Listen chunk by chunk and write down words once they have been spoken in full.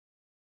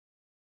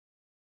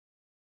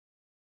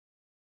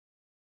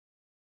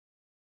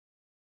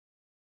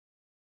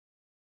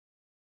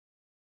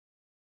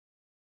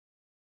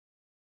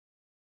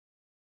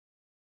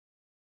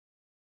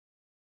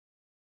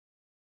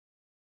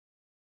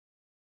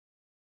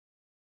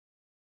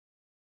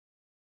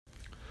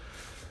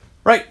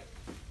Right,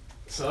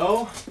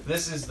 so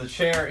this is the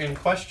chair in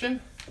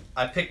question.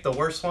 I picked the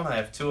worst one. I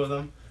have two of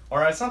them.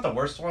 Or it's not the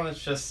worst one,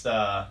 it's just,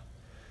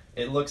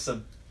 it looks I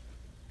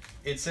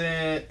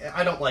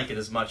don't like it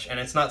as much, and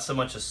it's not so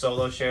much a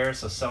solo chair,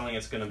 so selling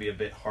it's going to be a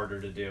bit harder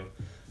to do.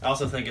 I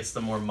also think it's the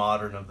more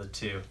modern of the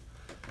two.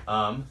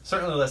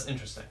 Certainly less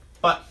interesting.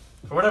 But,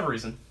 for whatever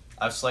reason,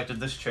 I've selected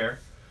this chair.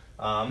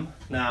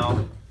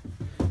 Now,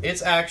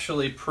 it's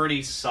actually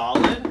pretty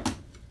solid.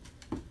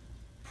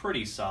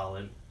 Pretty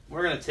solid.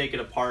 We're going to take it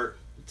apart,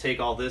 take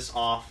all this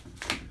off,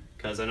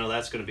 because I know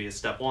that's going to be a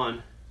step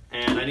one.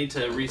 And I need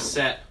to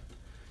reset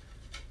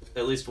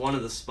at least one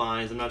of the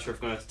spines. I'm not sure if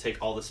I'm going to have to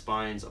take all the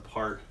spines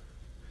apart.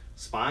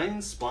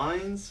 Spines?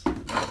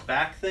 Splines?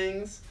 Back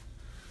things?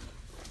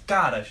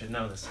 God, I should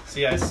know this.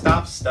 See, I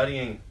stopped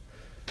studying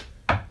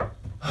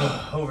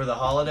over the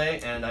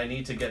holiday, and I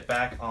need to get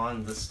back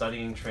on the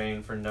studying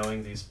train for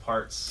knowing these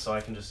parts so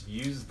I can just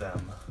use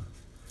them.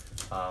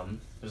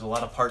 There's a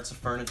lot of parts of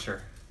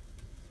furniture.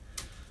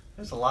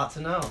 There's a lot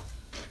to know.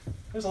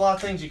 There's a lot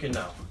of things you can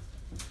know.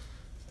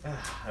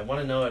 I want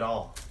to know it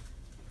all.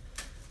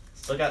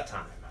 Still got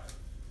time.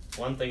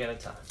 One thing at a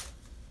time.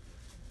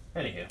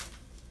 Anywho,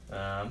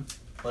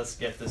 let's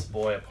get this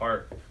boy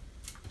apart.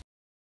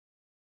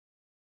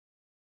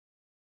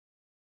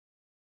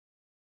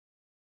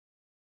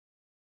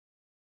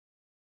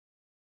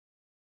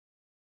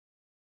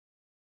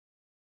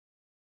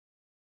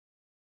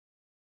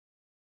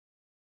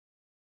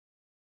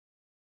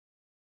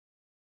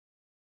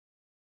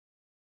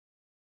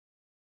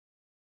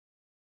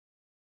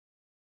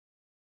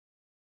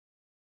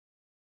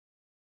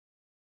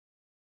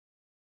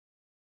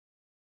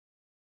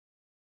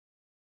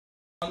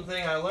 One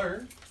thing I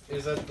learned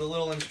is that the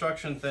little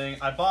instruction thing,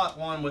 I bought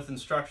one with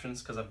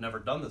instructions because I've never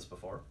done this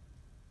before.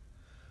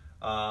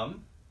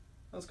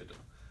 That's good to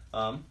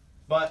know.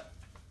 But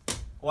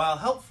while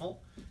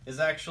helpful, is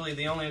actually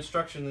the only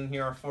instructions in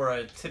here are for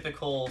a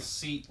typical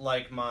seat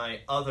like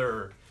my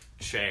other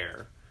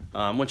chair.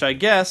 Which I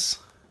guess,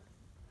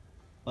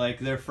 like,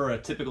 they're for a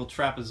typical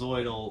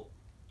trapezoidal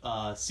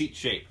seat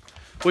shape.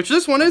 Which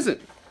this one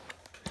isn't.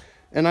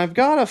 And I've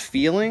got a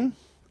feeling,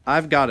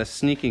 I've got a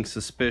sneaking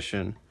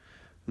suspicion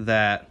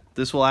that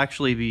this will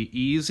actually be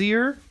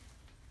easier,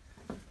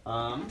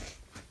 because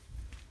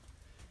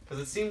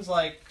it seems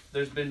like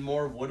there's been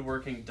more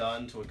woodworking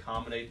done to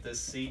accommodate this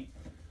seat.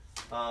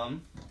 I've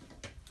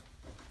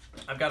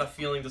got a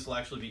feeling this will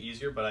actually be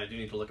easier, but I do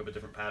need to look up a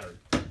different pattern.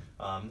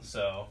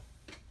 So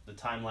the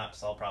time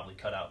lapse I'll probably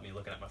cut out me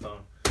looking at my phone.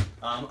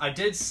 I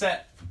did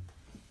set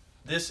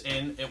this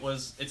in.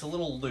 It's a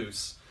little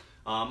loose.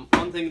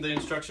 One thing the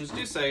instructions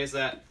do say is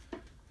that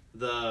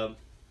the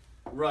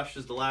rush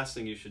is the last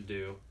thing you should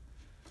do.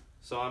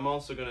 So I'm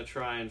also going to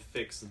try and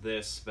fix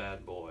this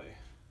bad boy,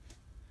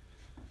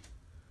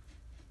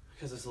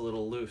 because it's a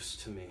little loose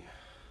to me.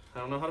 I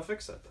don't know how to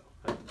fix that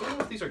though. I don't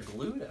know if these are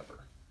glued ever.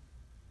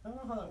 I don't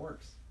know how that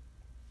works.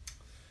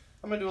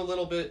 I'm going to do a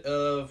little bit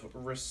of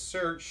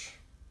research,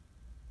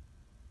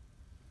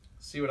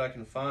 see what I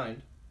can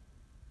find,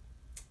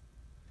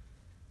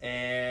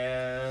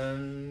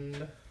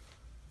 and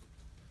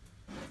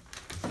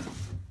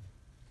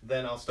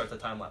then I'll start the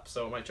time lapse,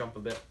 so it might jump a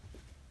bit.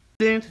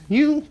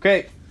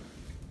 Okay.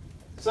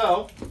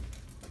 So,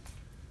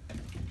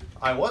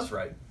 I was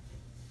right.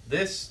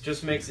 This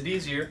just makes it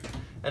easier,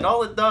 and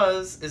all it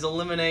does is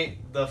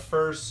eliminate the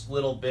first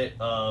little bit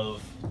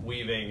of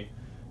weaving,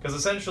 because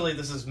essentially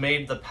this has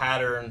made the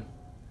pattern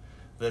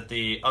that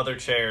the other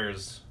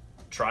chairs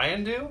try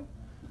and do,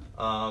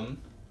 by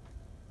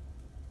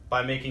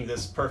making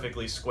this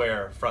perfectly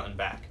square front and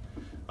back.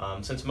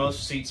 Since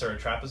most seats are a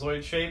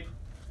trapezoid shape,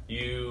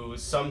 you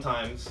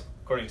sometimes,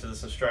 according to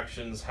this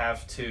instructions,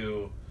 have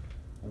to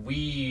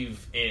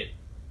weave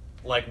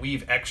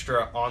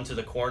extra onto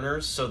the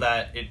corners so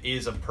that it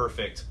is a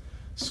perfect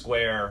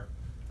square.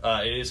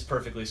 It is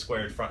perfectly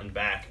squared front and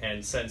back,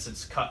 and since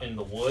it's cut in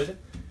the wood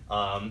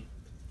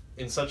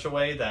in such a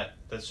way that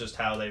that's just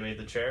how they made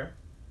the chair,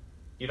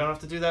 you don't have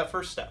to do that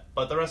first step,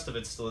 but the rest of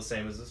it's still the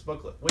same as this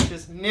booklet, which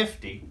is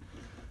nifty.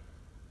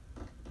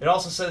 It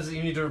also says that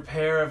you need to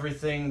repair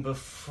everything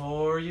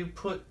before you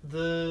put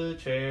the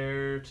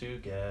chair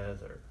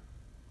together,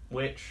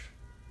 which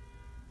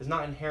is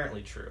not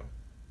inherently true.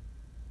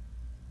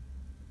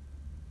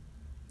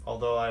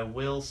 Although I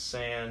will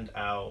sand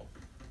out...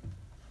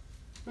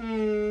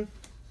 This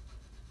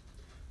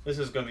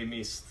is going to be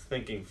me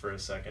thinking for a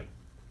second.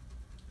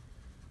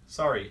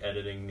 Sorry,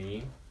 editing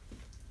me.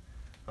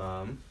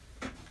 I'm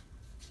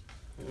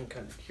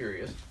kind of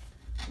curious.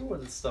 I wonder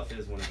what this stuff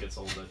is when it gets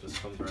old that just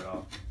comes right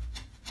off.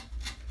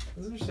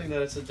 It's interesting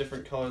that it's a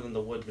different color than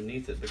the wood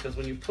beneath it, because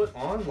when you put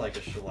on like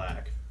a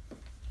shellac,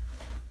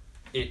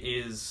 it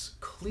is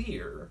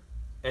clear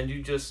and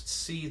you just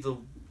see the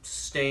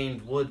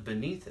stained wood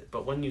beneath it.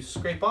 But when you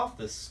scrape off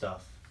this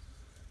stuff,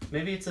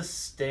 maybe it's a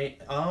stain.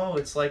 Oh,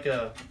 it's like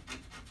a...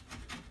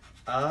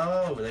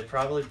 Oh, there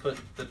probably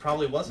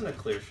wasn't a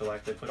clear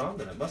shellac they put on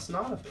then. It must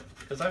not have been,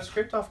 because I've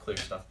scraped off clear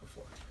stuff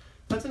before.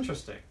 That's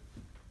interesting.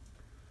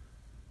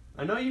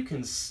 I know you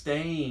can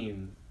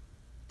stain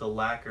the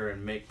lacquer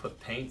and put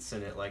paints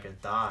in it like a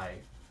dye.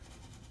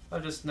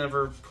 I've just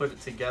never put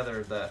it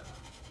together that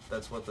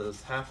that's what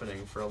is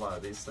happening for a lot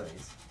of these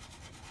things.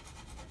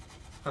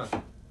 Huh.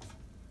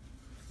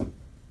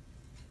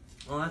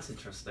 Well, that's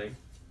interesting.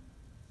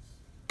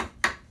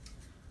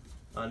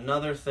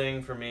 Another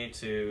thing for me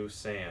to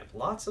sand.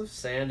 Lots of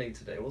sanding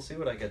today. We'll see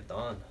what I get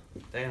done.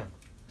 Damn.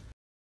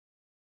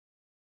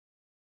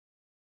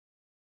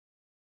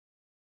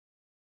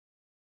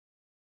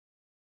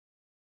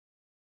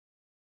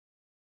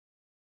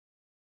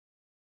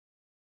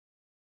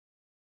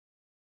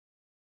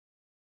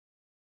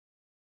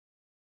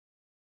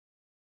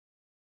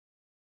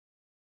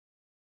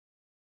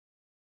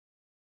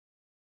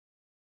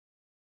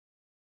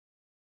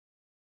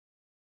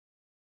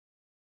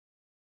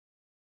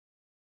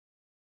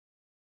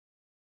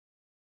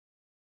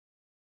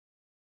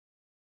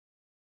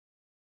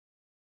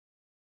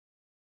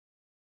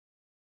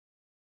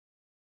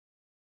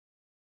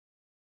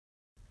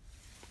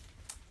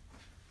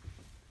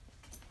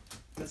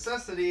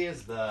 Necessity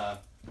is the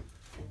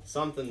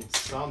something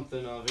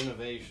of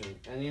innovation.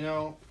 And you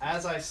know,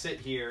 as I sit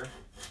here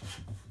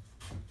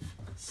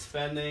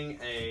spending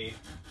a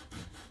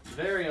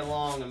very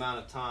long amount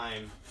of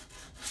time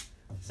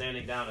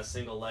sanding down a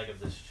single leg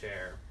of this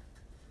chair,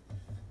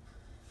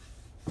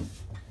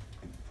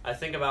 I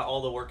think about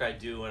all the work I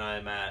do when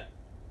I'm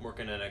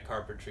working at a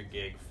carpentry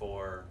gig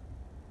for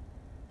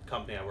the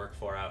company I work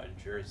for out in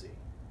Jersey.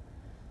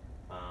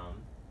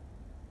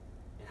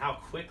 And how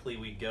quickly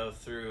we go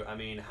through, I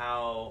mean,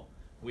 how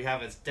we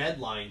have its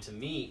deadline to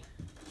meet.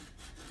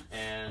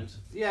 And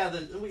yeah,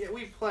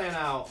 we plan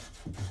out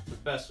as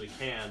best we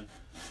can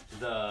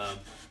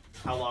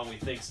how long we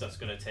think stuff's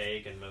going to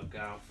take and look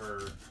out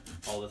for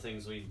all the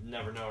things we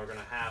never know are going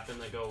to happen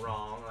that go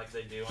wrong, like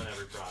they do on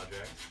every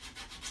project.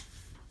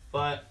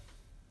 But,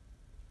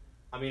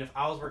 I mean, if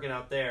I was working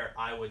out there,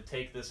 I would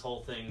take this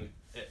whole thing,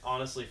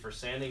 honestly, for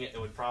sanding it, it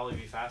would probably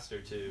be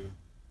faster to...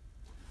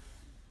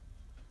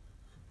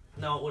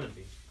 No, it wouldn't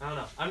be. I don't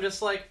know.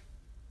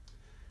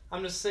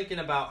 I'm just thinking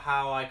about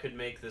how I could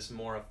make this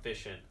more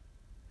efficient.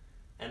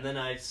 And then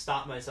I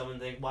stop myself and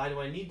think, why do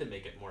I need to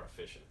make it more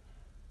efficient?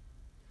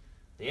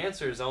 The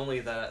answer is only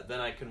that then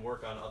I can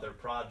work on other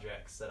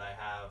projects that I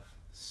have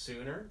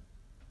sooner.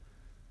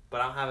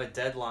 But I don't have a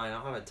deadline, I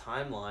don't have a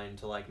timeline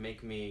to like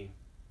make me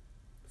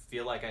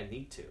feel like I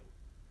need to.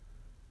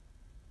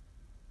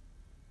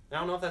 I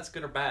don't know if that's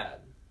good or bad.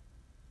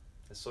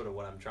 That's sort of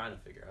what I'm trying to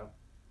figure out.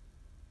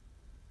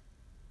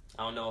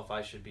 I don't know if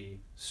I should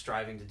be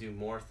striving to do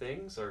more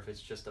things or if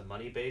it's just a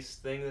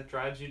money-based thing that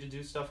drives you to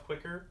do stuff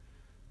quicker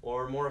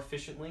or more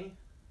efficiently.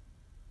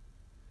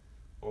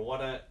 Or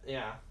what I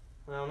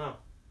don't know.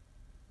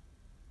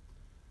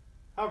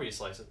 However you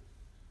slice it.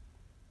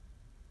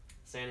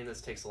 Sanding this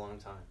takes a long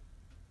time.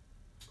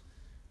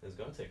 It's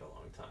going to take a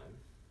long time.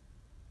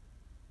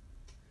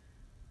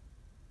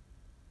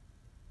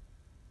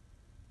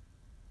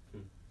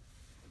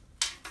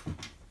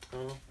 I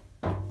don't know.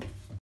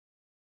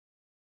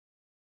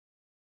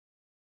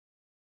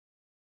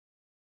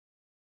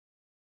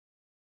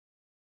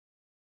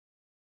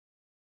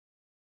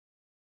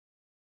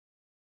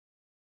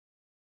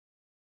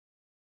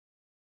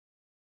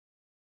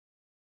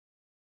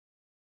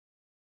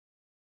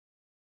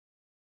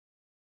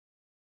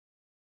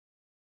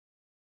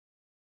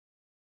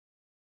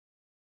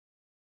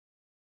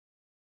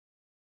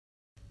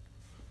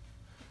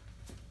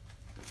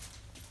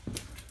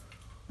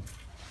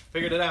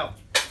 Figured it out.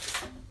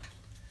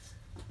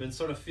 Been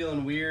sort of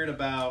feeling weird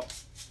about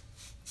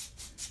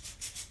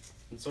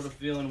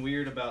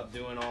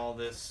doing all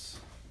this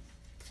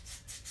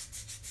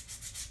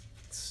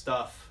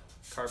stuff,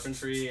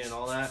 carpentry and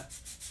all that.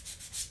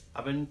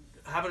 I've been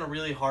having a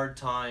really hard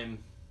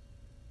time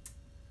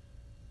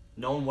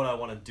knowing what I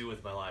want to do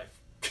with my life.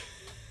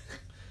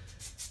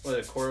 What,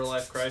 a quarter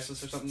life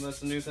crisis or something?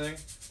 That's a new thing?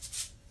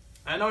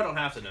 I know I don't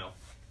have to know.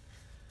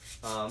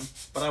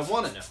 But I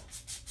want to know.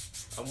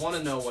 I want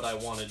to know what I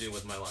want to do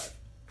with my life.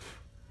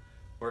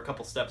 We're a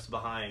couple steps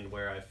behind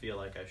where I feel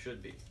like I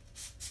should be.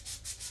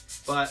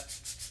 But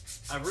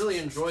I've really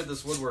enjoyed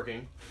this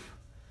woodworking.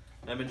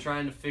 I've been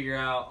trying to figure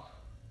out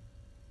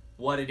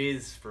what it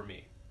is for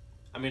me.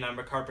 I mean, I'm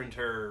a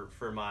carpenter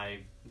for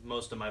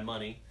most of my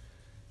money.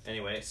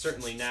 Anyway,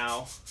 certainly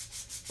now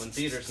when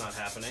theater's not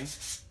happening.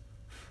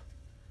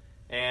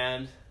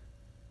 And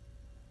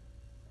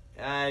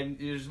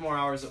there's more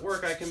hours at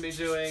work I can be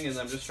doing, and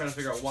I'm just trying to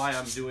figure out why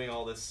I'm doing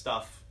all this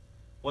stuff.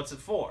 What's it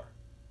for?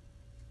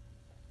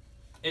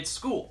 It's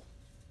school.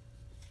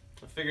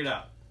 I figured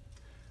out.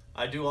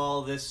 I do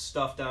all this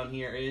stuff down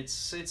here.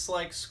 It's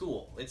like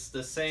school. It's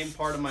the same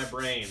part of my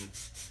brain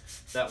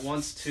that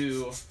wants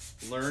to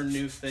learn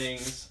new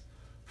things,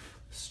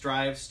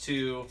 strives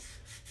to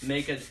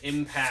make an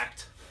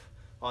impact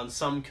on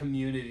some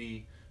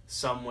community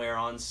somewhere,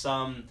 on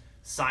some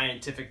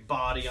scientific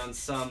body, on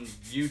some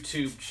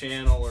YouTube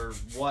channel or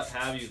what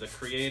have you, the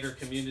creator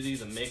community,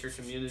 the maker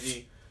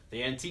community,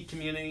 the antique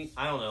community,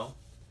 I don't know.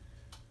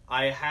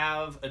 I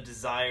have a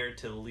desire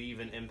to leave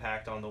an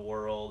impact on the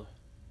world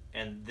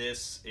and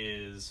this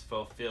is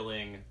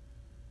fulfilling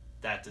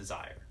that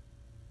desire.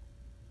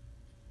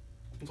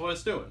 That's what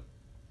it's doing.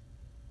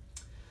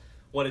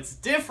 What it's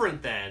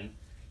different than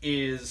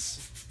is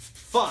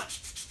fun.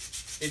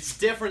 It's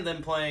different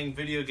than playing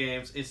video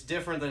games. It's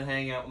different than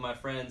hanging out with my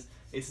friends.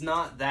 It's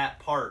not that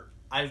part.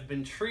 I've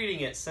been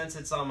treating it, since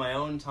it's on my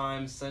own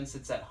time, since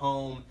it's at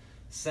home,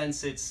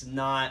 since it's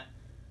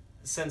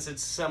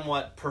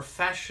somewhat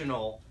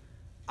professional,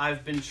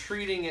 I've been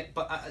treating it,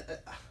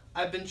 but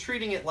I've been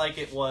treating it like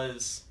it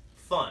was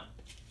fun.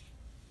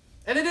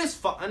 And it is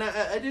fun, and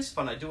it is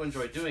fun. I do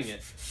enjoy doing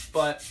it,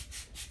 but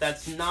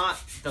that's not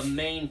the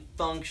main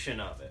function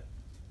of it.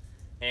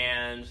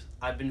 And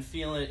it's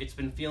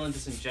been feeling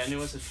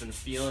disingenuous. It's been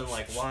feeling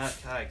like, what?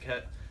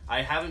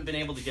 I haven't been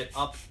able to get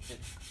up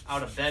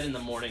out of bed in the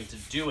morning to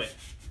do it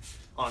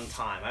on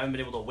time. I haven't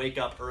been able to wake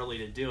up early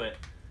to do it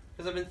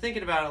because I've been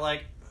thinking about it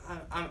like,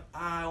 I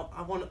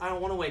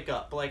don't want to wake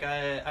up. Like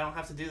I don't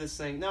have to do this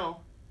thing.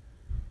 No,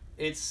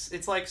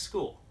 it's like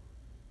school.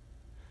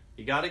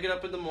 You got to get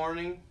up in the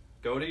morning,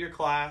 go to your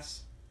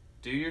class,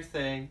 do your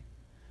thing,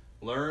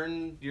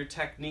 learn your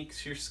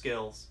techniques, your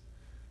skills,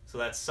 so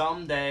that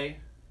someday,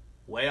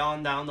 way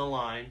on down the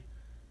line,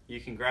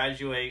 you can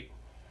graduate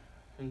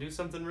and do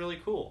something really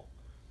cool.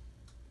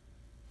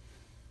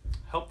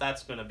 Hope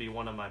that's going to be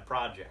one of my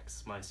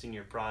projects, my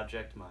senior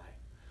project,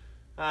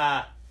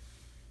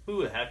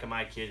 who the heck am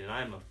I kidding?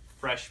 I'm a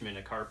freshman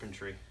at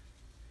carpentry.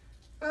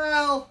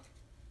 Well,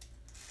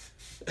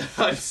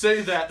 I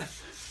say that,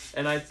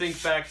 and I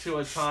think back to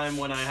a time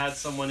when I had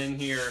someone in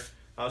here,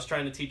 I was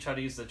trying to teach how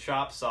to use the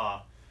chop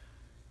saw,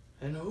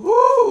 and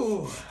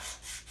whoo!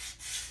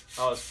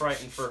 I was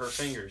frightened for her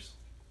fingers.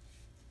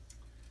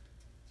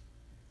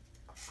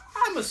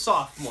 I'm a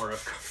sophomore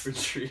of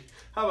carpentry.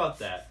 How about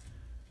that?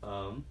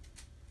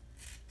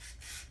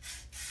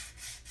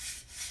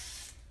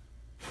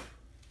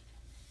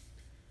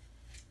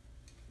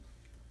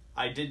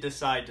 I did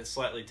decide to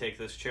slightly take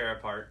this chair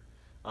apart.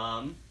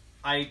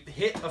 I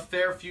hit a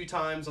fair few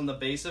times on the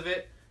base of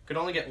it. Could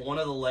only get one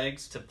of the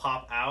legs to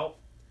pop out.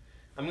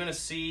 I'm going to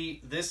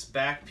see this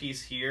back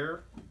piece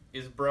here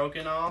is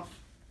broken off.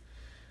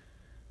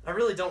 I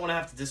really don't want to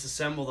have to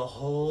disassemble the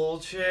whole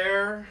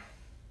chair.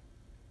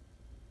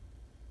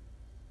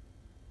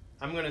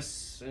 I'm gonna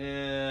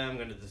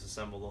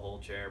disassemble the whole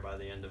chair by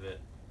the end of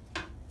it.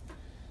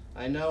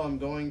 I know I'm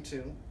going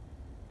to.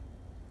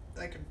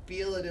 I can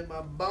feel it in my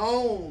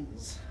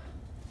bones.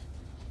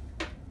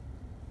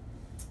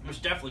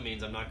 Which definitely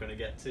means I'm not going to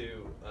get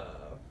to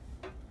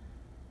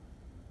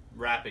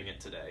wrapping it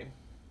today,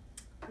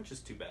 which is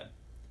too bad.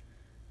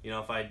 You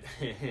know, if I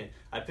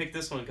I picked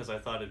this one because I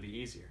thought it'd be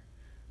easier,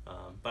 but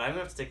I'm gonna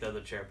have to take the other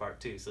chair apart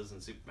too, so it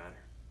doesn't super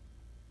matter.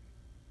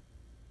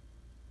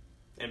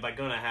 And by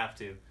gonna have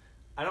to,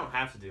 I don't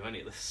have to do any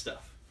of this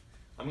stuff.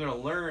 I'm gonna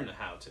learn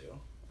how to.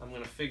 I'm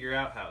gonna figure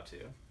out how to.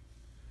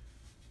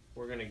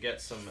 We're gonna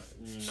get some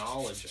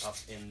knowledge up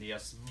in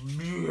this.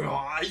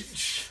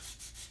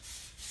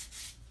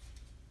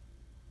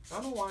 I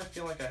don't know why I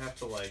feel like I have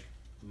to like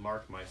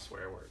mark my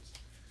swear words.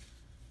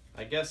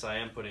 I guess I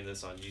am putting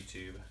this on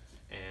YouTube,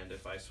 and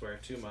if I swear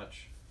too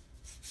much,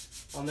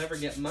 I'll never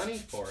get money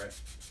for it.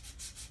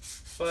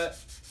 But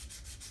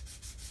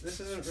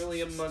this isn't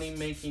really a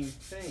money-making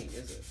thing,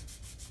 is it?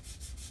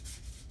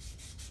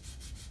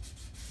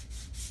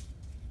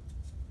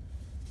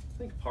 I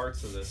think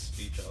parts of this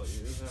speech I'll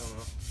use, I don't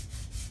know.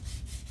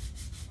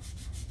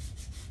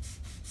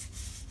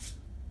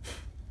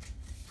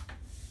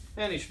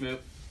 Any schmoop.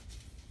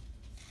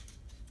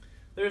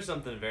 There's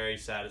something very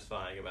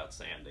satisfying about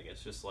sanding.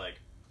 It's just like,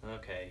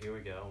 okay, here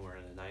we go. We're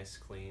in a nice,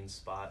 clean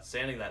spot.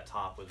 Sanding that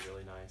top was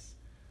really nice.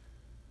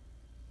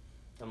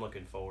 I'm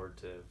looking forward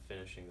to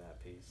finishing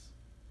that piece.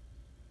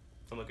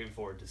 I'm looking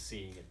forward to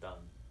seeing it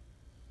done.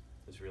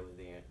 Is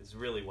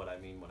really what I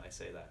mean when I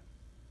say that.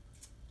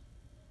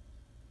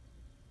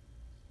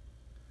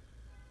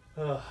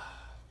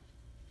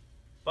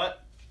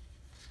 But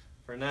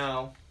for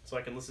now, so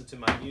I can listen to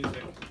my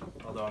music,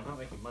 although I'm not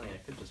making money, I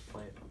could just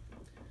play it.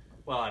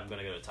 Well, I'm going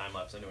to go to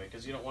time-lapse anyway,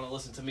 because you don't want to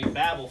listen to me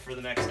babble for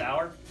the next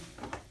hour.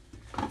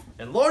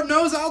 And Lord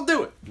knows I'll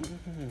do it.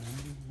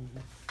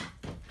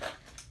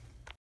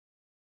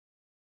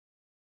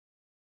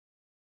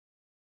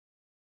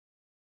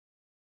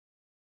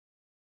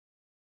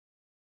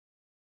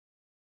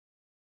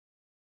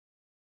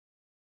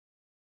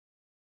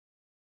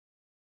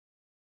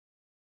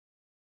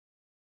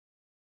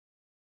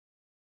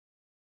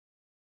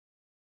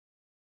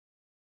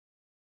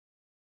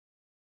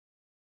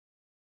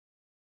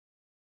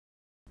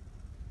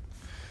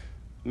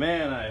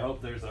 Man, I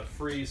hope there's a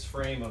freeze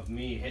frame of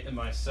me hitting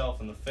myself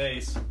in the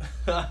face.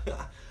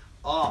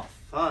 Oh,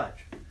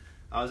 fudge.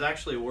 I was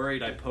actually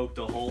worried I poked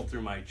a hole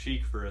through my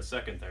cheek for a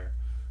second there.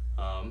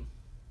 I'm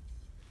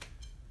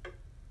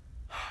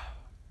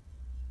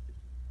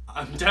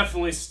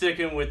definitely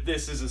sticking with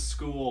this as a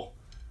school.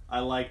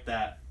 I like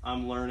that.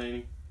 I'm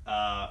learning.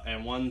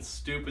 And one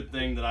stupid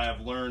thing that I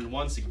have learned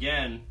once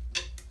again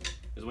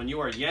is when you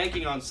are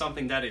yanking on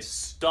something that is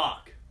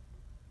stuck,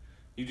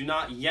 You do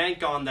not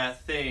yank on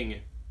that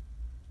thing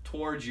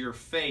towards your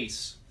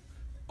face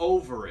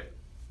over it.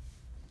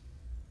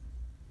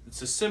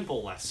 It's a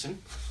simple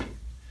lesson.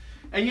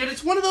 And yet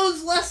it's one of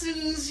those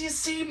lessons you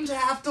seem to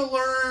have to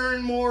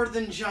learn more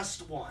than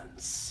just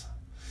once.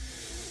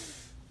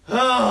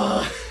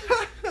 Oh.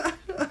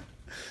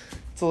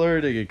 It's a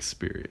learning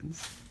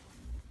experience.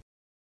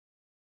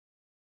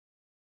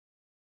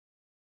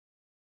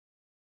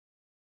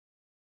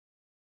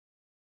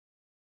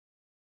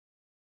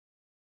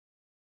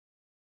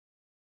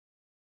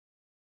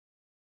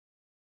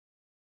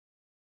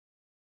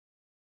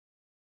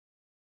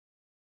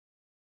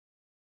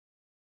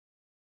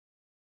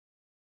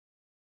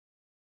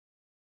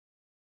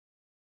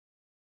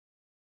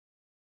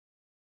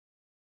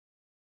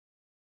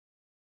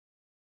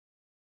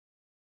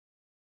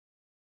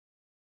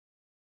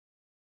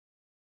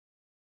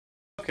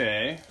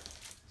 Okay,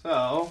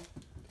 so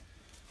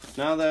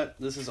now that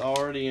this is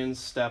already in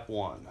step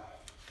 1,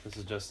 this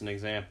is just an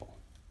example.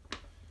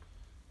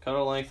 Cut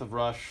a length of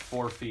rush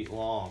 4 feet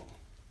long.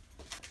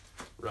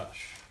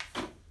 Rush.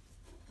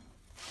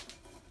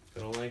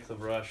 Cut a length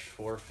of rush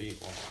 4 feet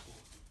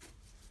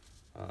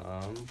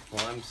long.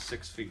 Well, I'm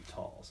 6 feet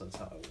tall, so that's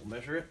how I will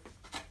measure it.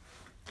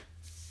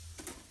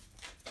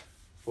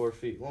 4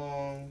 feet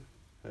long,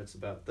 that's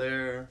about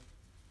there.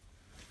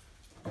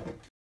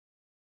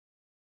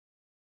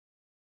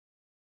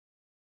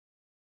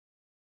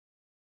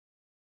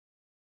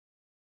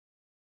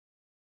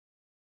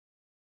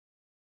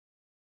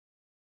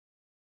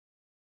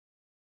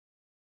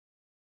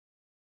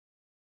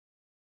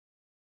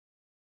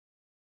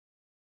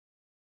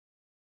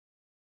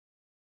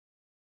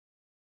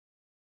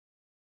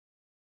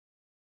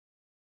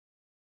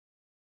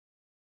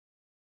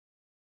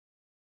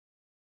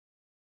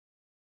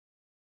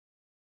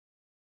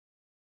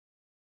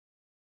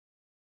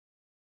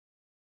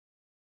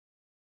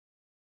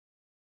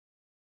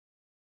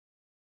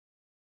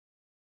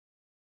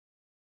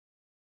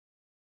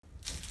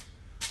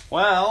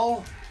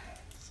 Well,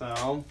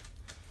 so,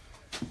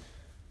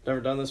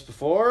 never done this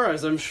before,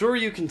 as I'm sure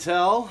you can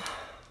tell.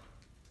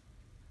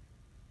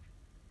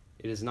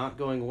 It is not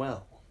going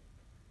well.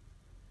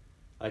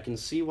 I can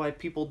see why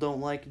people don't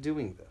like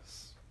doing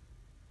this.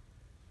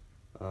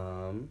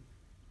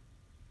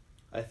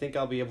 I think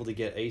I'll be able to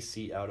get a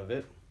seat out of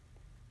it.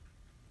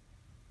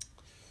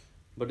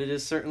 But it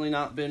has certainly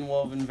not been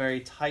woven very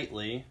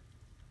tightly.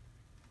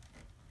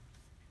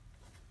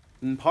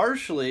 And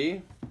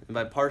partially, and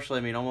by partially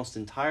I mean almost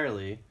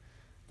entirely,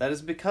 that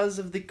is because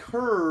of the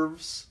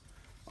curves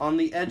on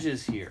the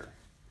edges here.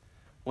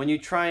 When you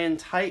try and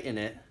tighten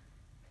it,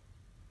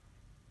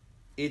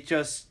 it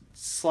just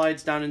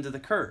slides down into the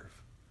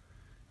curve,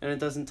 and it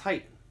doesn't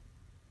tighten.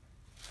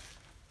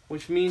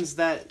 Which means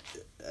that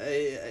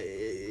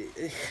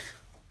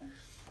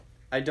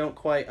I don't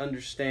quite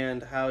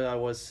understand how I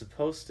was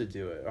supposed to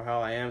do it, or how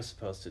I am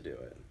supposed to do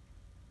it.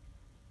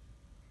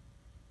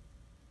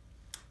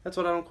 That's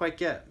what I don't quite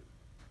get.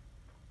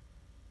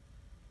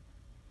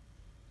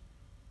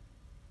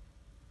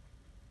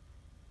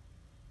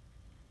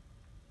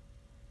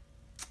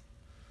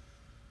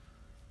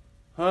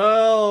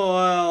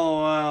 Well.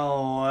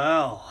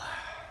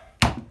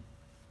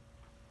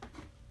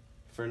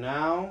 For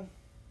now,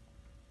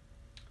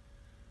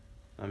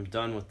 I'm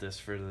done with this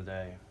for the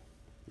day.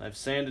 I've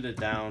sanded it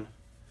down.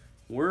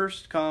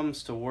 Worst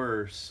comes to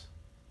worst,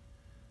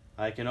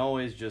 I can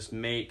always just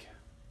make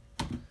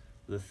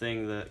the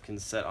thing that can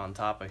set on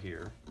top of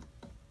here,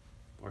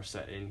 or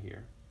set in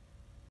here.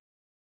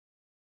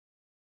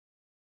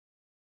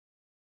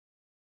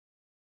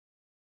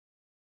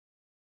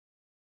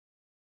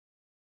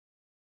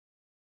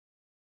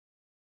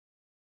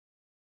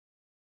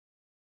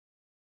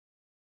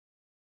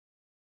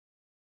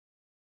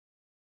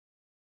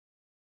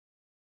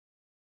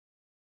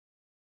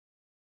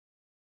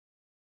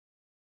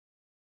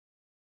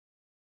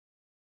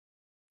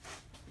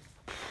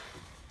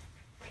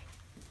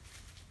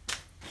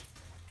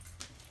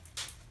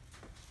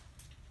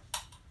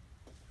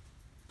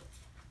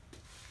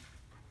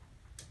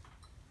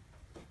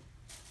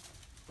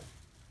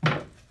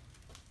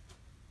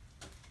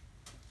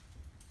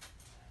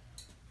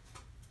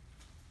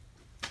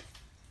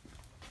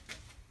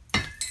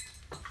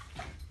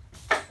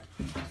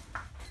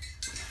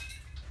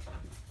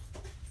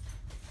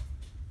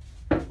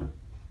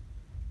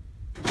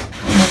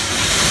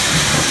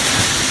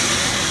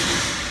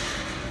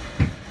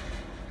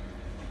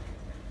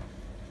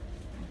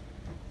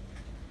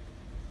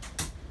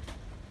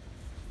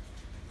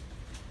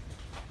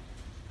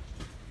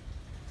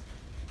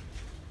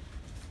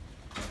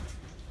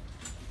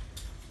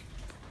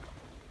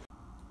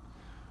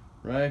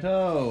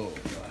 Righto.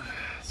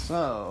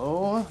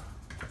 So,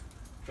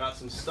 got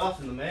some stuff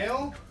in the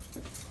mail.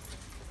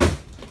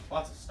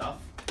 Lots of stuff.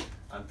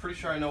 I'm pretty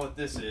sure I know what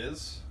this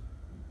is,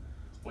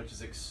 which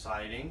is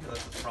exciting.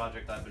 That's a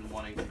project I've been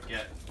wanting to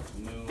get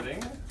moving.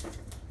 Go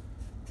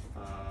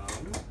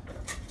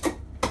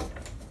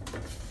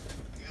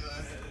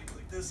ahead and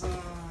click this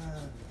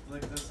on.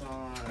 Click this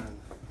on.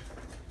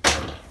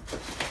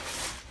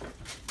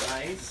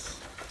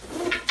 Nice.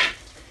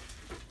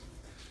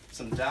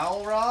 some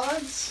dowel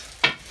rods,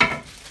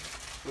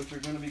 which are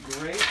going to be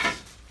great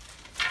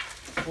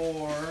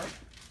for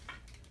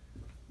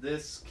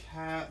this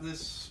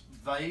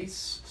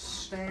vase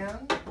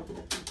stand.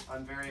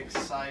 I'm very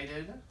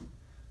excited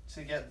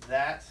to get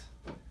that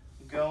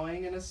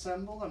going and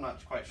assembled. I'm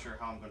not quite sure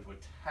how I'm going to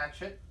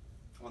attach it,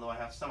 although I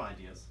have some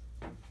ideas.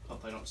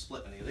 Hopefully I don't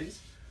split any of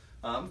these.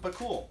 But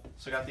cool.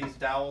 So I got these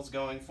dowels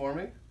going for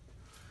me.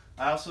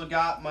 I also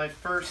got my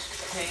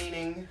first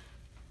painting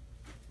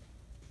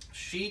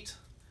sheet,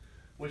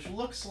 which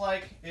looks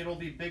like it'll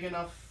be big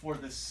enough for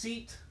the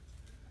seat,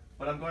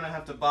 but I'm going to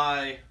have to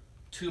buy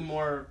 2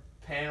 more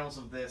panels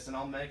of this, and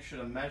I'll make sure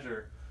to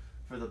measure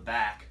for the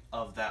back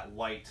of that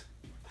white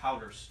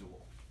powder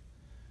stool.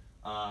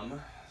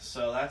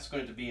 So that's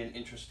going to be an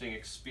interesting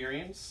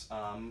experience.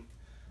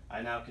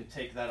 I now can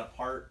take that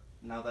apart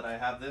now that I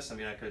have this. I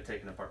mean, I could have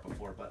taken it apart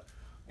before, but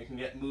I can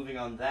get moving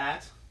on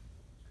that.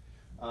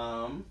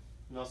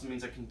 It also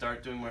means I can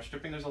start doing more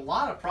stripping. There's a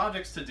lot of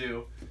projects to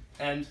do,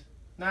 and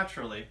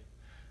naturally,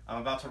 I'm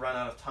about to run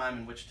out of time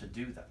in which to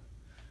do them.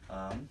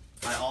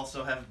 I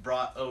also have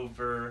brought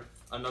over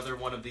another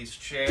one of these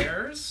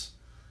chairs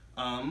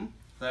that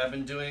I've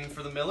been doing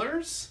for the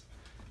Millers.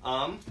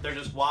 They're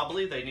just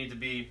wobbly. They need to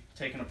be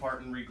taken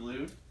apart and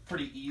re-glued.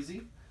 Pretty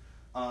easy.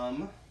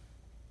 And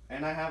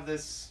I have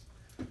this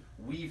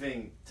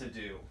weaving to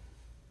do,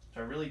 which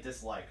I really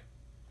dislike.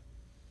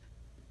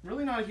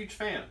 Really not a huge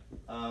fan.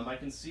 I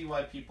can see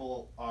why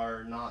people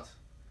are not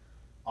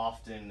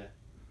often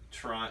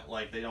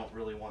like they don't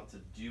really want to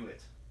do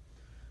it.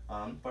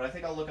 But I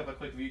think I'll look up a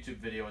quick YouTube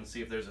video and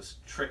see if there's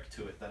a trick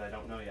to it that I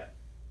don't know yet.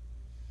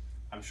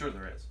 I'm sure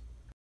there is.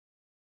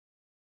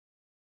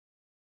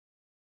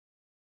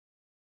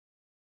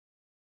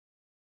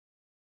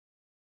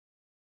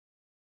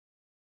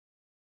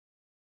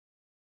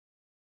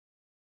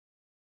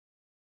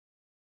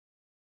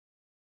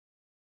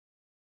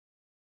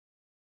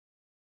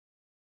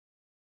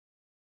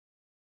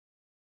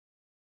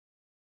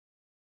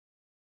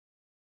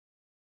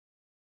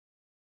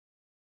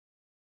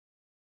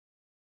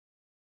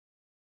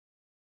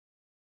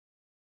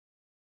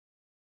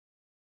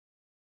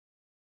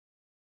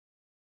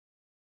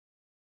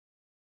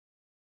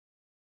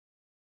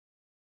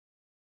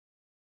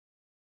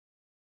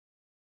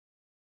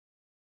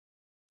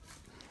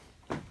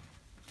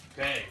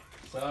 Okay,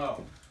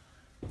 so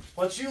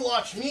what you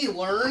watch me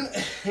learn,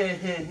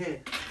 2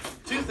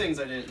 things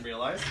I didn't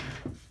realize.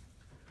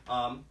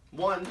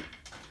 One,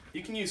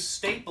 you can use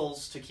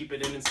staples to keep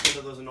it in instead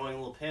of those annoying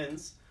little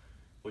pins,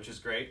 which is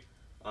great.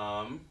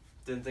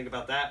 Didn't think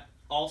about that.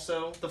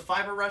 Also, the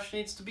fiber rush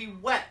needs to be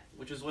wet,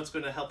 which is what's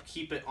going to help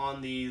keep it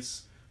on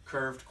these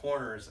curved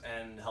corners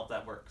and help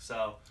that work.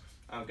 So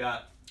I've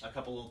got a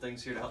couple little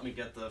things here to help me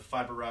get the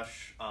fiber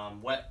rush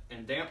wet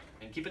and damp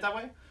and keep it that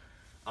way.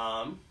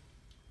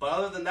 But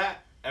other than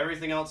that,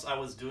 everything else I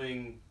was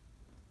doing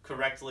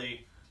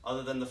correctly,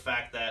 other than the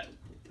fact that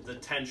the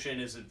tension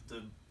is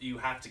you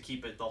have to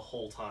keep it the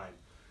whole time.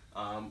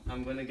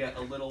 I'm going to get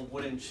a little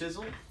wooden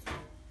chisel,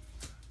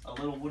 a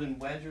little wooden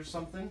wedge or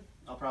something.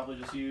 I'll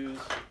probably just use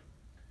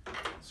a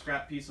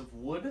scrap piece of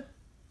wood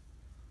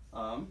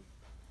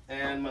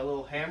and my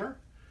little hammer,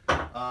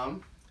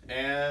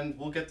 and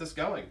we'll get this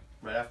going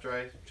right after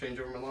I change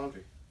over my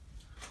laundry.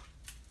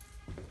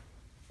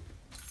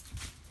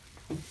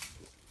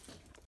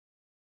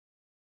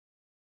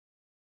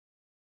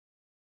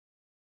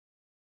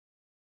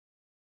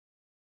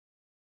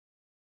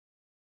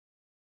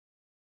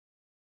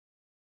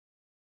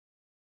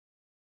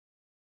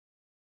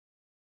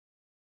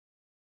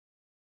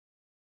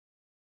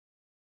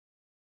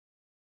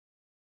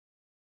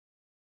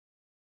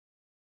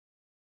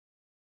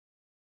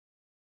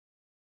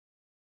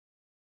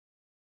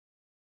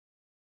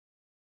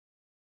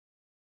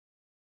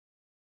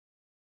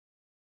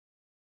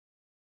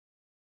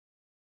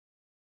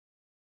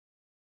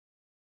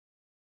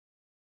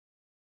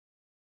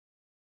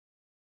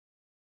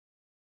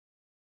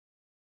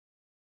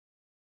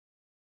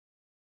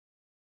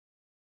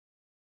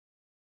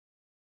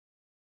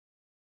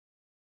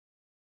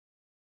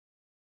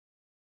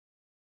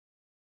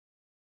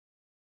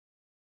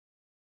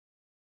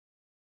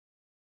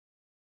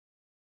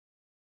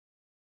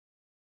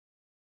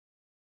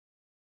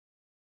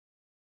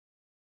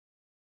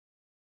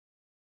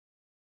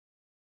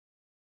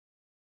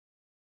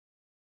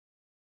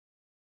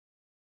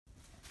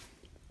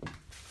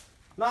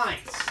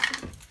 Nice.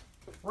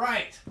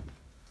 Right.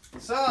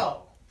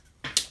 So,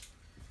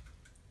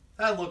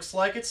 that looks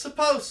like it's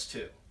supposed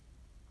to.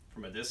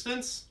 From a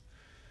distance.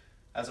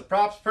 As a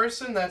props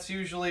person, that's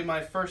usually my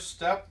first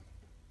step.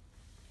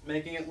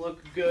 Making it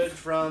look good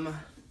from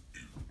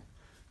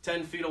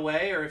 10 feet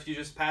away, or if you're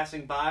just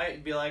passing by,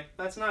 it'd be like,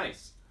 that's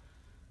nice.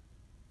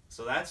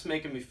 So that's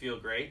making me feel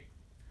great.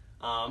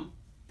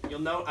 You'll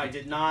note I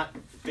did not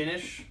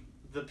finish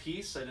the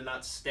piece. I did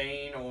not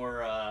stain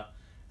or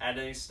add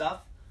any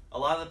stuff. A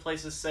lot of the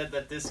places said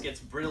that this gets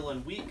brittle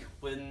and weak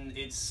when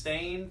it's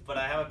stained, but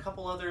I have a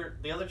couple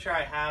the other chair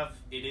I have,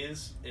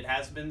 it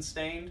has been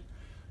stained,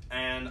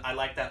 and I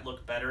like that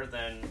look better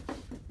than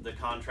the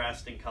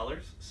contrasting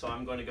colors. So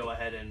I'm going to go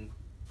ahead and,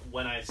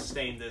 when I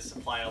stain this,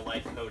 apply a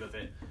light coat of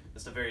it.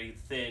 Just a very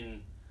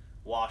thin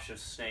wash of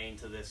stain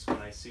to this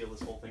when I seal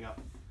this whole thing up.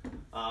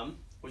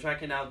 Which I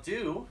can now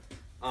do.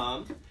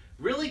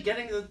 Really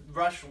getting the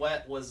brush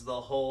wet was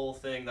the whole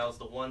thing. That was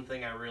the one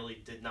thing I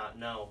really did not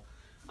know.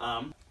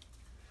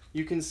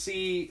 You can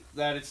see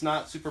that it's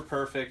not super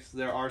perfect.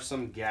 There are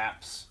some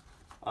gaps.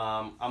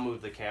 I'll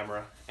move the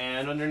camera.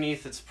 And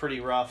underneath it's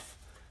pretty rough.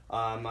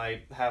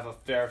 I have a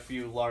fair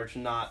few large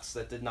knots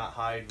that did not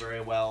hide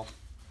very well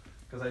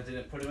because I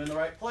didn't put them in the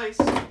right place.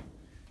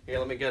 Here,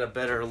 let me get a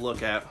better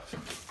look at.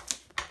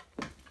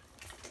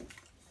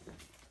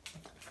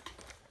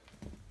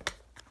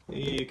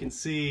 You can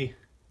see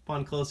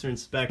upon closer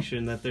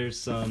inspection that there's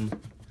some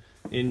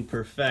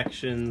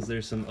imperfections,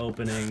 there's some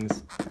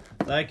openings.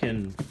 I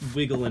can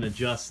wiggle and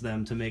adjust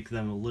them to make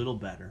them a little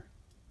better.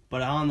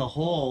 But on the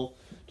whole,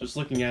 just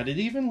looking at it,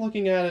 even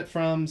looking at it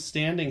from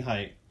standing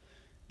height,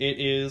 it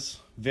is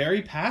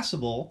very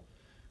passable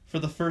for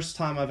the first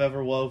time I've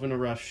ever woven a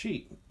rush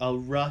sheet. A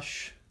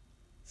rush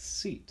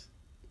seat.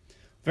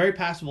 Very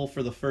passable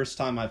for the first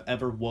time I've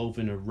ever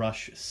woven a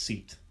rush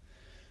seat.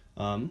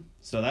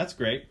 So that's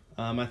great.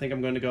 I think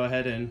I'm going to go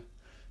ahead and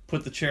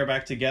put the chair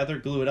back together,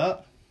 glue it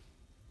up.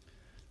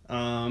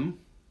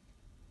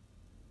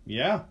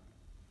 Yeah.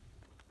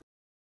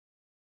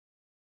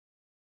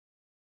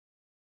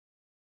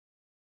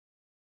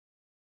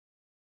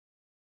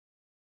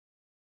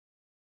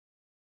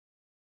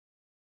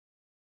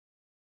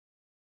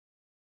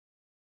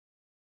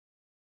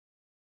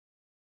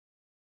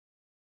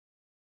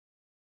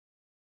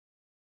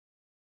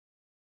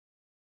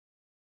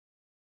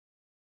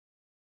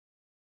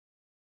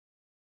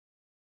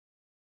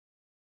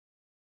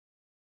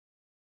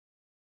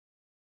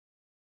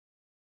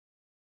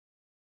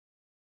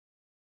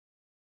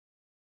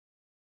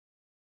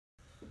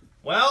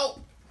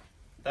 Well,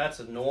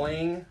 that's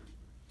annoying.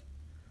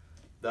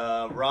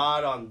 The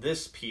rod on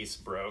this piece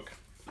broke,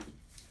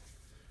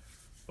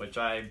 which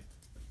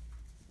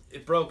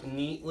it broke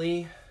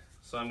neatly,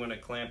 so I'm going to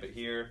clamp it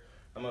here.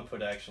 I'm going to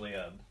put actually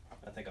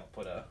I think I'll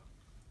put a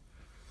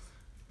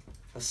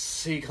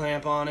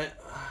C-clamp on it,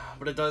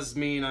 but it does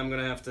mean I'm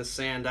going to have to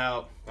sand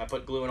out. I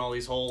put glue in all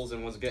these holes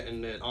and was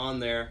getting it on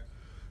there.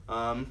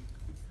 I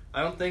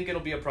don't think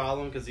it'll be a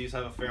problem because these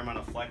have a fair amount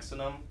of flex in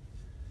them,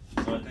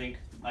 so I think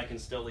I can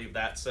still leave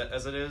that set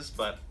as it is,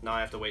 but now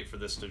I have to wait for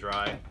this to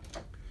dry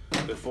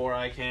before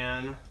I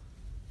can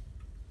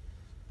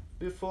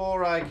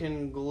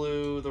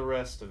glue the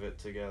rest of it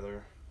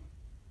together.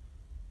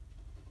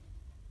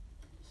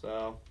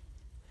 So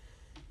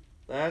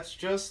that's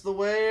just the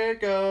way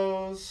it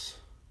goes.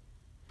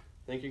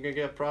 Think you're gonna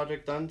get a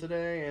project done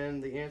today?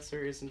 And the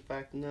answer is in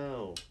fact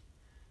no.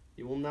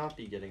 You will not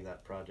be getting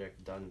that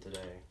project done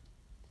today.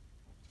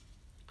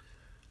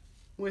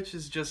 Which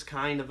is just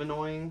kind of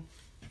annoying.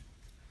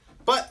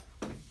 But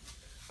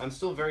I'm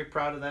still very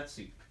proud of that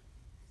seat.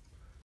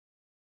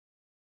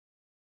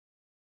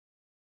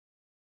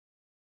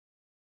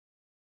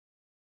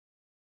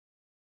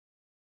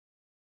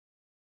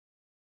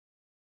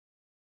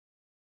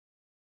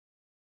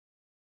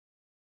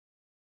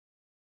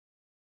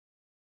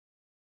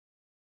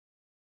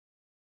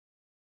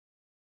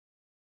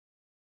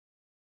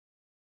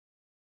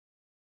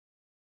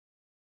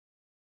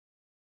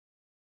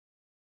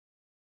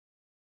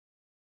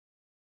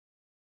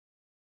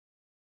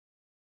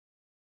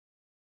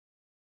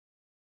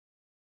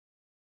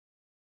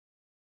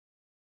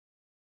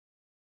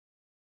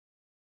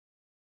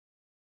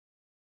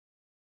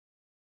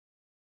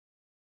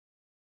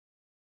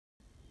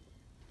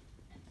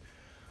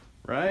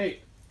 Right,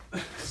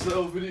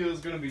 so video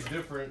is going to be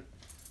different.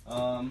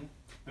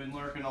 Been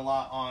working a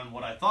lot on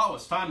what I thought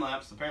was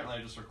time-lapse. Apparently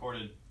I just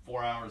recorded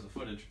 4 hours of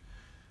footage.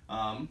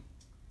 The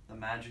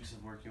magics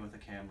of working with a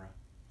camera.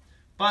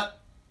 But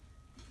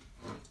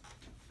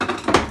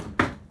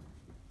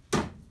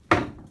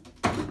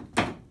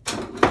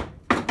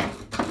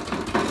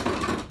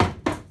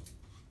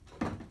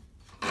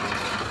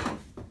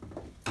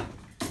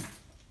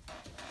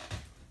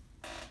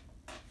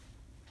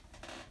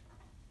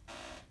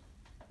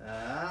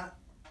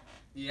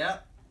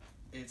yep,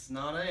 it's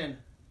not in.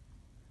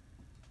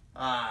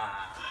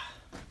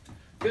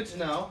 Good to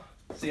know.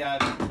 See,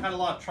 I've had a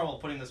lot of trouble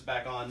putting this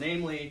back on.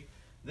 Namely,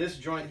 this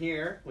joint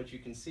here, which you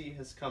can see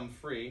has come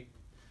free.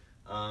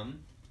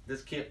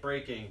 This kept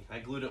breaking. I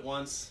glued it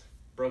once,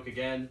 broke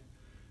again.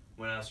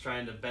 When I was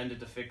trying to bend it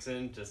to fix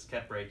it, just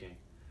kept breaking.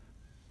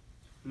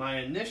 My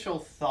initial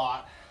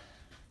thought,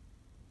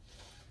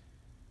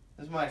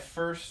 this is my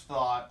first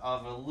thought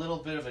of a little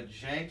bit of a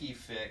janky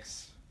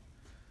fix,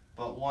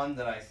 but one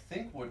that I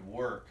think would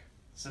work.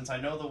 Since I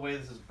know the way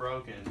this is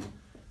broken,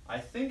 I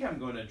think I'm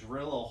going to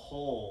drill a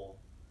hole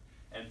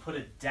and put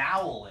a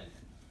dowel in it.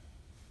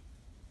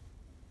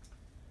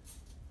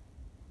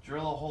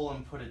 Drill a hole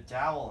and put a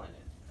dowel in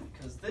it,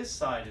 because this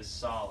side is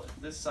solid.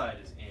 This side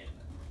is in.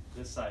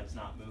 This side is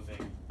not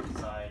moving. This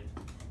side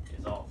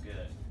is all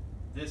good.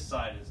 This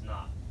side is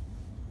not.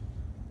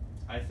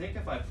 I think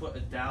if I put a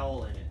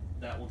dowel in it,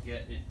 that will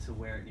get it to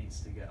where it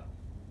needs to go.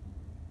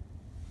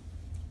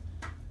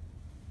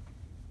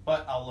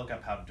 But I'll look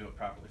up how to do it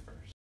properly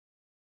first.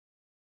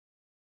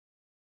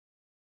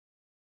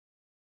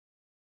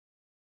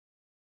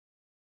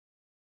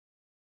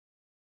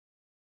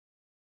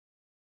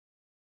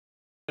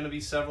 Going to be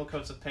several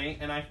coats of paint,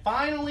 and I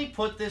finally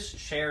put this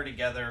chair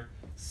together,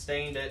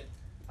 stained it.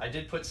 I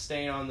did put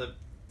stain on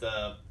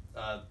the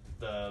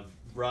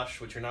brush,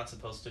 which you're not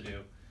supposed to do,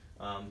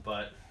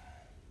 but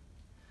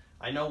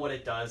I know what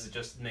it does. It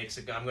just makes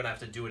it. I'm going to have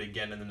to do it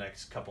again in the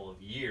next couple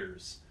of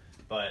years,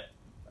 but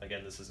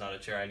again, this is not a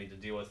chair I need to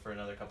deal with for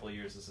another couple of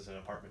years. This is an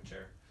apartment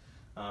chair.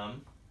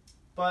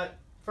 But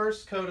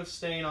first coat of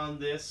stain on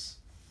this,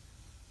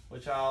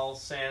 which I'll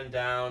sand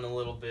down a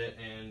little bit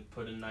and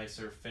put a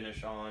nicer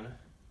finish on,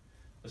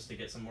 just to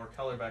get some more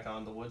color back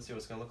on the wood, see what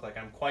it's going to look like.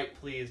 I'm quite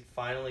pleased.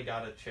 Finally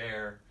got a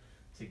chair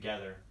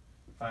together.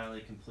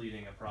 Finally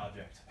completing a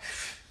project.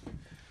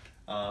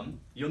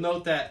 You'll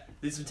note that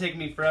this would take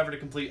me forever to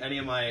complete any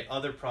of my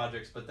other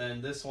projects, but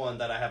then this one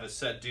that I have a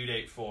set due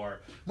date for,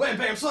 wham,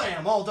 bam,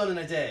 slam, all done in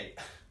a day.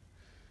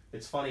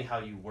 It's funny how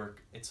you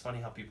work. It's funny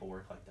how people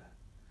work like that.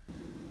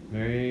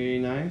 Very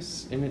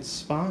nice in its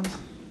spot.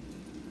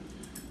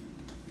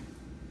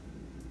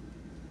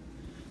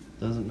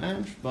 Doesn't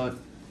match, but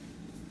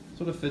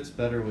sort of fits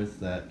better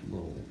with that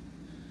little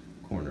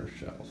corner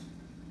shelf.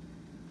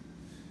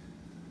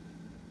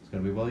 It's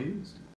going to be well used.